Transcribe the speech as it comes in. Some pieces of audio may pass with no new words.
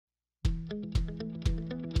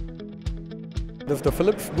This is the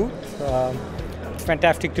Philips booth. It's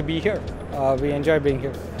fantastic to be here. We enjoy being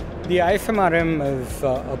here. The ISMRM is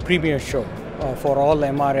a premier show for all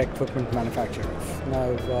MR equipment manufacturers.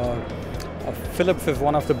 Now, Philips is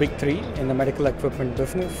one of the big three in the medical equipment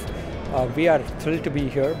business. We are thrilled to be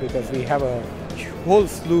here because we have a whole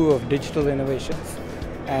slew of digital innovations,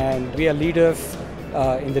 and we are leaders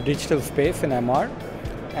in the digital space in MR,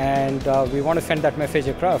 and we want to send that message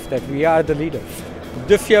across that we are the leaders.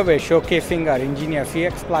 This year we're showcasing our Engineer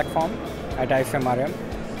CX platform at ISMRM,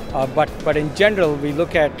 but in general we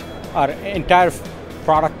look at our entire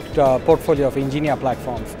product portfolio of Engineer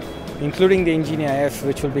platforms, including the Engineer S,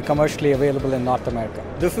 which will be commercially available in North America.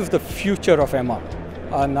 This is the future of MR.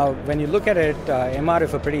 Now, when you look at it, MR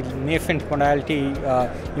is a pretty nascent modality,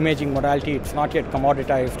 imaging modality. It's not yet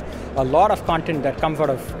commoditized. A lot of content that comes out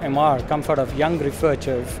of MR comes out of young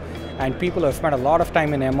researchers and people who have spent a lot of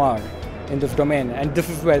time in MR in this domain, and this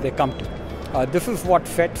is where they come to. This is what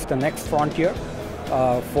sets the next frontier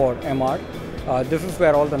for MR. This is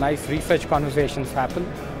where all the nice research conversations happen.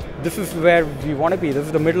 This is where we want to be. This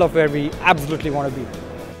is the middle of where we absolutely want to be.